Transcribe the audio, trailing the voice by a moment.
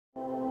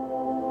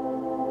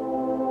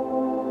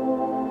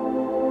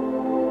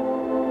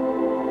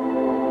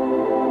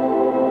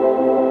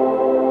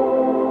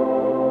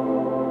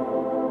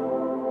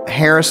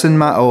Harrison,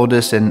 my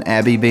oldest, and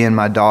Abby being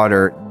my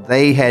daughter,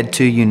 they had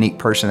two unique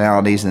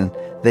personalities, and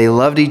they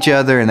loved each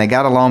other and they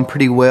got along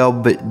pretty well,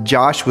 but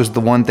Josh was the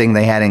one thing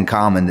they had in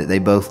common that they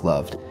both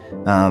loved,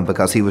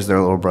 because he was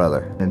their little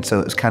brother. And so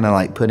it's kind of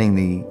like putting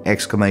the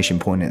exclamation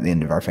point at the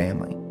end of our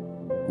family.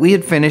 We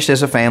had finished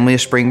as a family a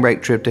spring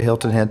break trip to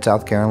Hilton Head,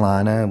 South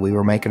Carolina. We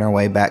were making our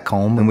way back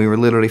home, and we were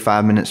literally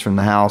 5 minutes from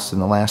the house,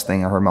 and the last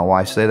thing I heard my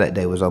wife say that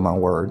day was, "Oh my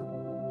word."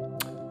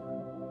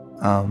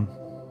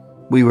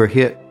 We were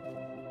hit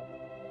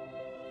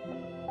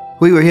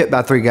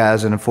by three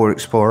guys in a Ford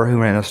Explorer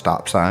who ran a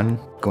stop sign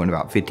going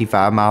about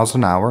 55 miles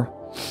an hour.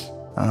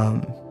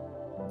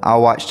 I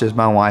watched as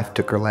my wife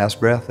took her last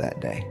breath that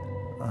day.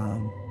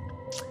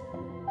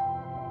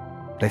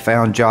 They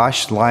found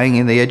Josh lying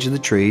in the edge of the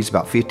trees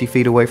about 50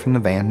 feet away from the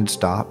van and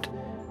stopped.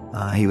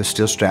 He was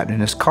still strapped in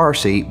his car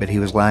seat, but he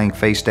was lying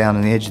face down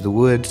in the edge of the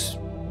woods,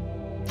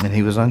 and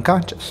he was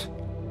unconscious.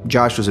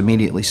 Josh was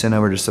immediately sent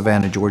over to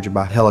Savannah, Georgia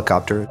by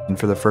helicopter, and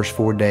for the first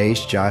 4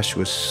 days, Josh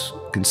was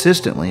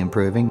consistently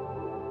improving.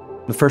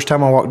 The first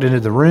time I walked into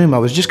the room, I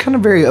was just kind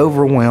of very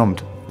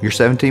overwhelmed. Your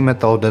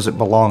 17-month-old doesn't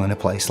belong in a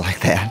place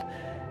like that.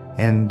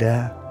 And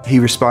he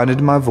responded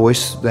to my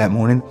voice that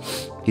morning.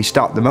 He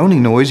stopped the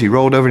moaning noise, he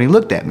rolled over and he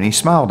looked at me and he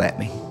smiled at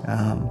me,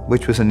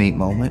 which was a neat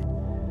moment.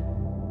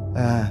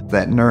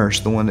 That nurse,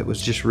 the one that was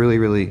just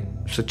really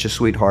such a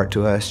sweetheart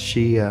to us,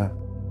 she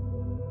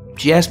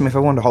asked me if I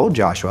wanted to hold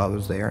Josh while I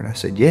was there, and I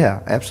said,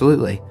 yeah,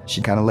 absolutely.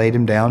 She kind of laid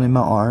him down in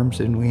my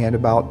arms, and we had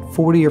about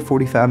 40 or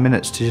 45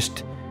 minutes to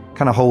just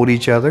kind of hold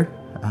each other.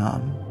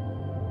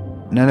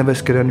 None of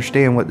us could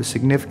understand what the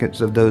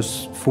significance of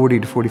those 40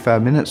 to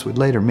 45 minutes would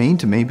later mean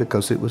to me,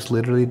 because it was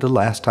literally the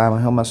last time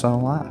I held my son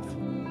alive.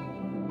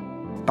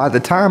 By the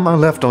time I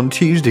left on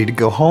Tuesday to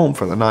go home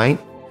for the night,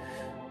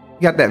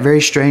 I got that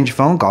very strange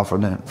phone call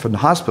from the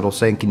hospital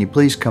saying, "Can you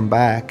please come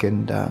back?"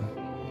 And I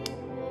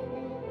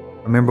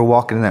remember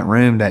walking in that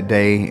room that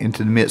day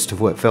into the midst of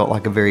what felt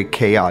like a very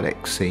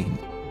chaotic scene.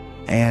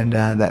 And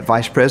that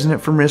vice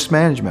president from risk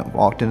management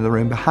walked into the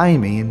room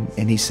behind me,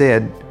 and he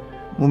said,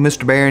 "Well,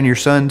 Mr. Barron, your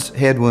son's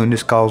head wound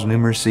has caused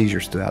numerous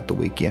seizures throughout the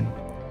weekend.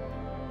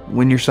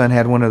 When your son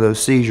had one of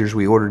those seizures,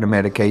 we ordered a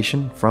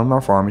medication from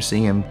our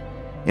pharmacy, and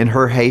in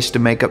her haste to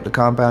make up the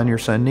compound your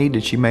son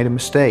needed, she made a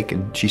mistake,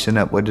 and she sent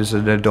up what is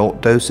an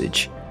adult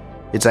dosage.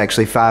 It's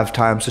actually 5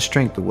 times the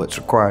strength of what's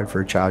required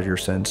for a child your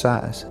son's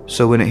size.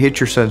 So when it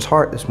hit your son's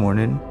heart this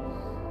morning,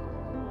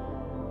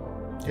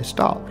 it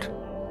stopped."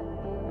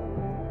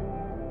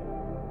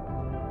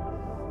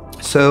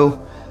 So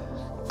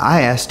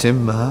I asked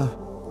him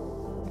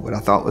what I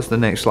thought was the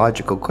next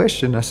logical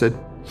question. I said,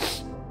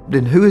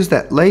 "Then who is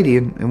that lady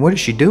and what is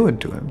she doing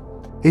to him?"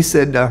 He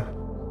said,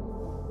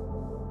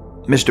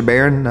 "Mr.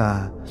 Barron,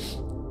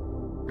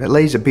 that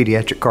lady's a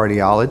pediatric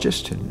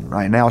cardiologist, and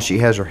right now she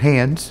has her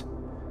hands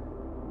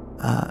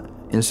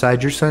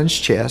inside your son's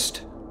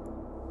chest.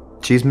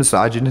 She's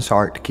massaging his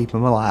heart to keep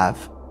him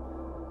alive.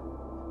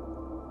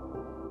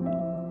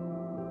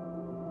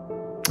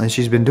 And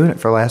she's been doing it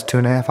for the last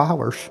 2.5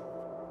 hours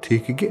till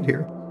you could get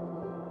here."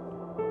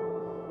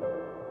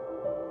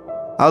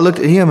 I looked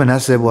at him and I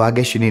said, "Well, I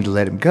guess you need to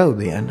let him go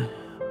then."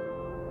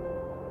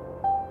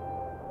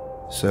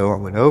 So I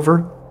went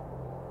over,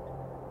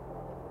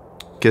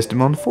 kissed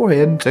him on the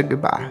forehead, and said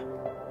goodbye.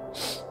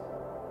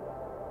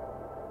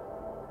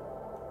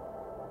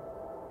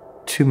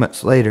 2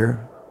 months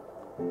later,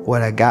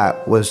 what I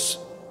got was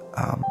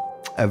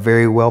a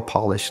very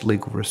well-polished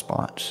legal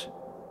response.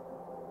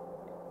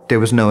 There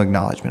was no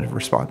acknowledgement of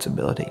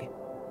responsibility.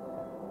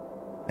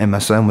 And my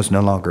son was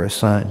no longer a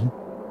son.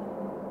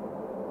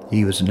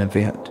 He was an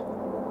event.